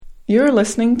You're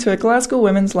listening to a Glasgow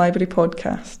Women's Library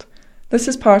podcast. This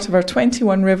is part of our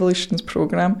 21 Revolutions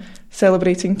programme,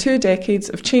 celebrating 2 decades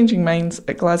of changing minds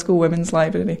at Glasgow Women's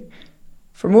Library.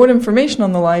 For more information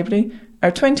on the library,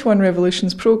 our 21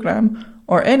 Revolutions programme,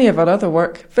 or any of our other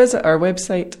work, visit our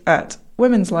website at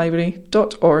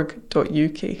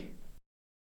womenslibrary.org.uk.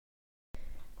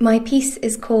 My piece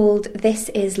is called This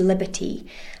is Liberty,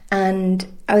 and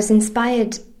I was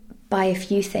inspired by a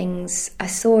few things. I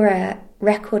saw a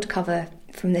record cover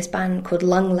from this band called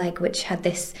Lungleg, which had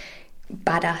this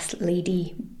badass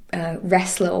lady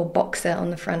wrestler or boxer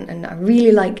on the front, and I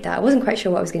really liked that. I wasn't quite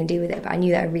sure what I was going to do with it, but I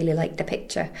knew that I really liked the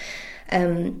picture.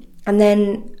 And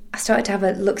then I started to have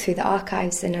a look through the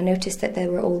archives, and I noticed that there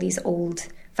were all these old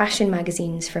fashion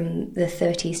magazines from the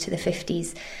 30s to the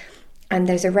 50s, and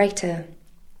there's a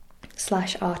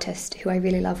writer/artist who I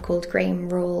really love called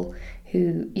Graham Rawle,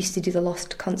 who used to do the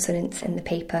Lost Consonants in the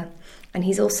paper, and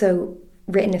he's also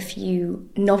written a few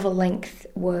novel-length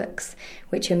works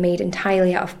which are made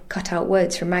entirely out of cut-out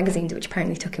words from magazines, which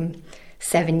apparently took him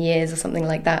 7 years or something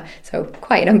like that. So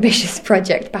quite an ambitious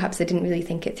project. Perhaps I didn't really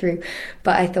think it through,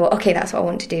 but I thought, okay, that's what I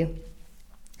want to do.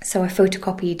 So I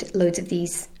photocopied loads of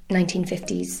these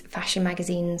 1950s fashion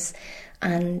magazines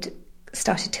and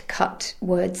started to cut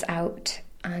words out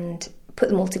and put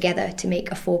them all together to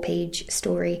make a 4-page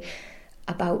story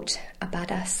about a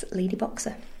badass lady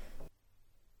boxer.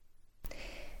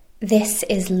 This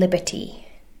is Liberty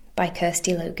by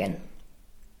Kirsty Logan.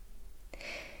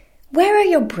 Where are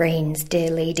your brains, dear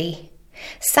lady?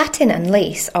 Satin and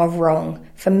lace are wrong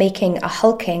for making a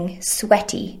hulking,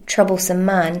 sweaty, troublesome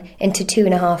man into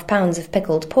 2.5 pounds of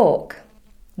pickled pork.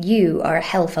 You are a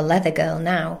hell for leather girl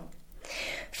now.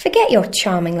 Forget your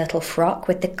charming little frock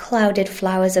with the clouded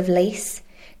flowers of lace,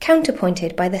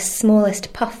 counterpointed by the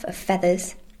smallest puff of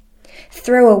feathers.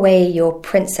 Throw away your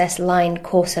princess-lined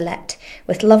corselet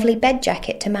with lovely bed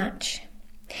jacket to match.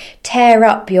 Tear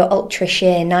up your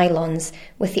ultra-sheer nylons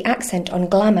with the accent on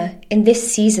glamour in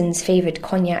this season's favoured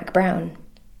cognac brown.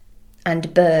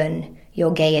 And burn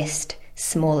your gayest,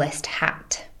 smallest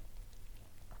hat.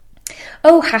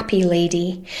 Oh, happy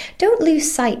lady, don't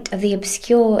lose sight of the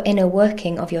obscure inner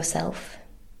working of yourself.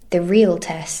 The real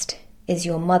test is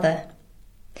your mother.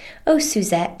 Oh,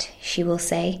 Suzette, she will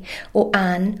say, or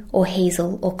Anne, or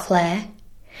Hazel, or Claire,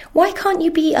 why can't you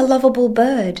be a lovable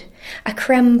bird, a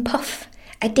creme puff,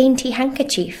 a dainty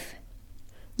handkerchief?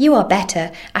 You are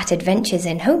better at adventures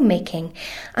in homemaking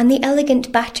and the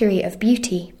elegant battery of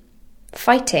beauty.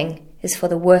 Fighting is for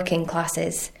the working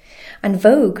classes, and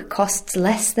Vogue costs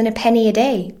less than a penny a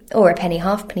day, or a penny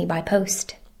halfpenny by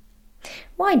post.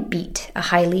 Why beat a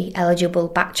highly eligible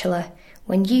bachelor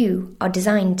when you are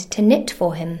designed to knit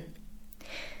for him?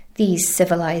 These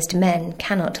civilized men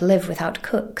cannot live without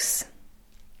cooks.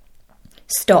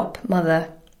 Stop,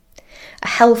 mother. A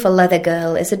hell for leather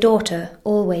girl is a daughter,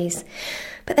 always,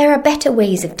 but there are better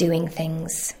ways of doing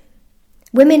things.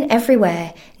 Women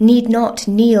everywhere need not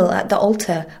kneel at the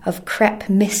altar of crepe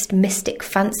mist mystic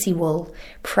fancy wool,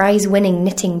 prize-winning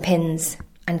knitting pins,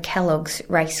 and Kellogg's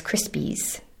Rice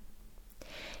Krispies.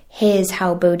 Here's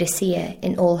how Boadicea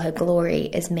in all her glory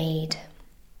is made.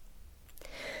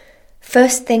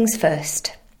 First things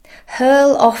first.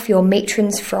 Hurl off your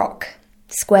matron's frock.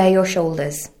 Square your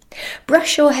shoulders.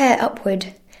 Brush your hair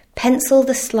upward. Pencil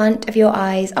the slant of your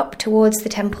eyes up towards the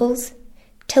temples.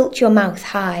 Tilt your mouth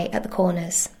high at the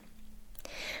corners.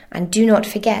 And do not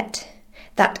forget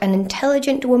that an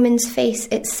intelligent woman's face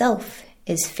itself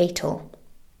is fatal.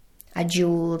 A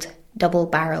jewelled,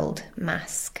 double-barrelled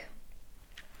mask.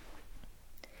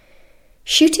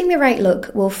 Shooting the right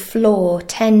look will floor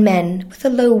 10 men with a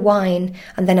low whine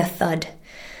and then a thud,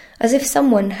 as if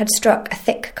someone had struck a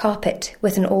thick carpet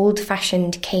with an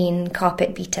old-fashioned cane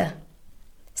carpet beater.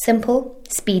 Simple,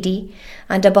 speedy,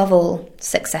 and above all,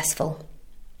 successful.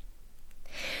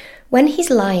 When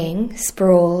he's lying,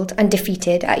 sprawled and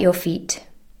defeated at your feet,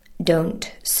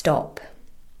 don't stop.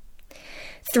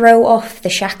 Throw off the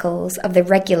shackles of the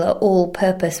regular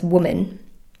all-purpose woman,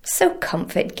 so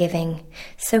comfort-giving,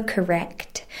 so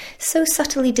correct, so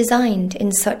subtly designed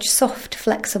in such soft,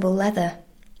 flexible leather.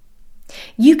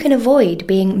 You can avoid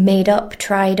being made up,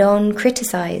 tried on,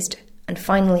 criticised, and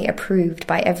finally approved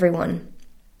by everyone.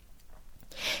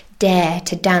 Dare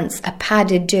to dance a pas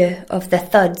de deux of the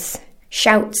thuds,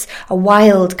 shouts, a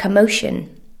wild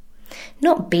commotion.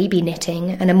 Not baby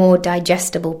knitting and a more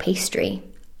digestible pastry.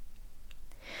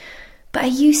 But are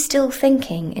you still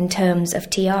thinking in terms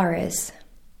of tiaras?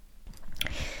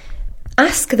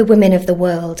 Ask the women of the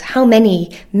world how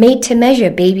many made-to-measure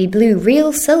baby blue,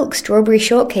 real silk, strawberry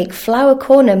shortcake, flower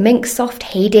corner, mink soft,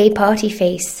 heyday party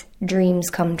face dreams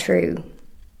come true.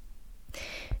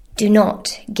 Do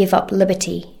not give up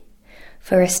liberty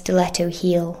for a stiletto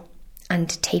heel and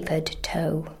tapered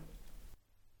toe.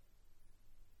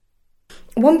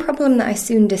 One problem that I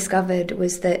soon discovered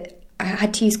was that I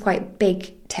had to use quite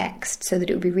big text so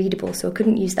that it would be readable, so I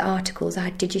couldn't use the articles. I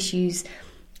had to just use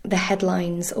the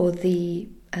headlines or the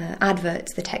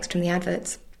adverts, the text from the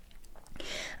adverts.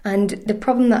 And the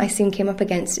problem that I soon came up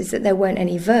against is that there weren't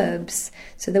any verbs,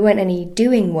 so there weren't any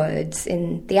doing words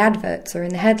in the adverts or in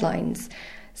the headlines.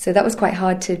 So that was quite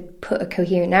hard to put a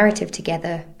coherent narrative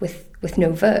together with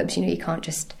no verbs. You can't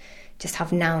just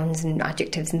have nouns and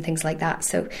adjectives and things like that.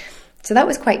 So that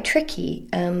was quite tricky.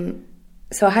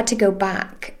 So I had to go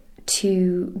back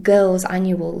to girls'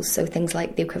 annuals, so things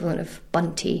like the equivalent of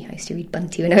Bunty. I used to read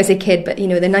Bunty when I was a kid, but the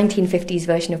 1950s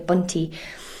version of Bunty.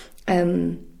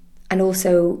 And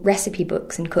also recipe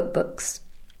books and cookbooks.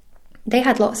 They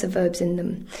had lots of verbs in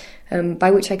them,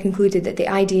 by which I concluded that the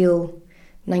ideal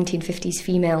 1950s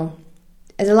female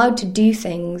is allowed to do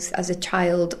things as a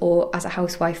child or as a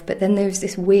housewife, but then there's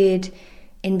this weird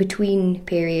in-between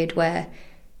period where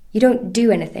you don't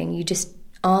do anything, you just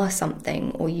are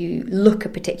something, or you look a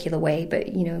particular way, but,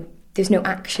 there's no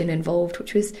action involved,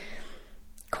 which was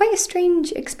quite a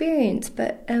strange experience,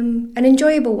 but an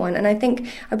enjoyable one. And I think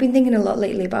I've been thinking a lot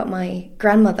lately about my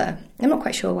grandmother. I'm not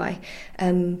quite sure why,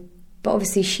 but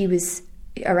obviously she was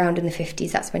around in the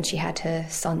 50s. That's when she had her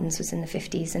sons, was in the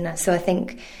 50s. And so I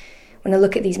think when I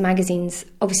look at these magazines,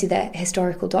 obviously they're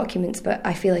historical documents, but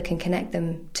I feel I can connect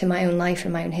them to my own life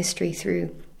and my own history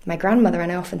through my grandmother.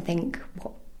 And I often think,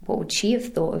 what would she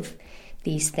have thought of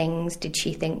these things? Did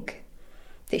she think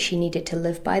that she needed to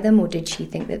live by them, or did she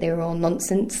think that they were all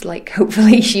nonsense, like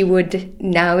hopefully she would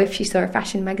now if she saw a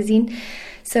fashion magazine?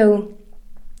 So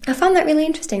I found that really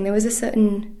interesting. There was a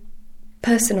certain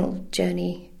personal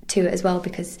journey to it as well,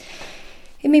 because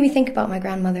it made me think about my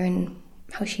grandmother and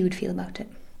how she would feel about it.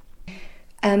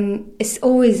 It's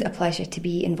always a pleasure to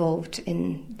be involved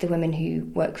in the women who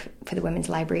work for the Women's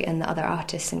Library and the other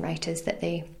artists and writers that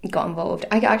they got involved.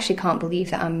 I actually can't believe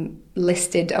that I'm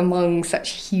listed among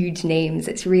such huge names.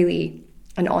 It's really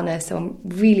an honour, so I'm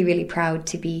really, really proud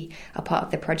to be a part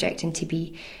of the project and to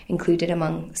be included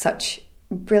among such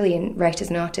brilliant writers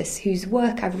and artists whose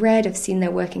work I've read, I've seen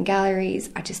their work in galleries.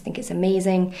 I just think it's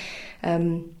amazing.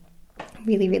 Really,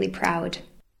 really proud.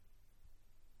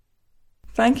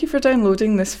 Thank you for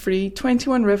downloading this free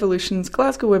 21 Revolutions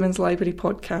Glasgow Women's Library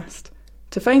podcast.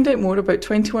 To find out more about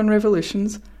 21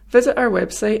 Revolutions, visit our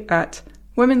website at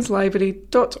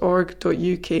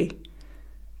womenslibrary.org.uk.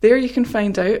 There you can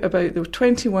find out about the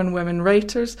 21 women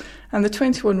writers and the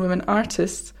 21 women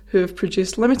artists who have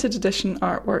produced limited edition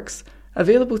artworks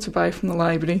available to buy from the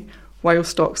library while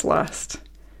stocks last.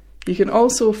 You can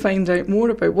also find out more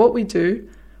about what we do,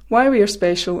 why we are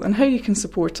special and how you can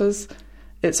support us.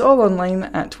 It's all online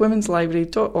at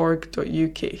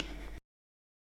womenslibrary.org.uk.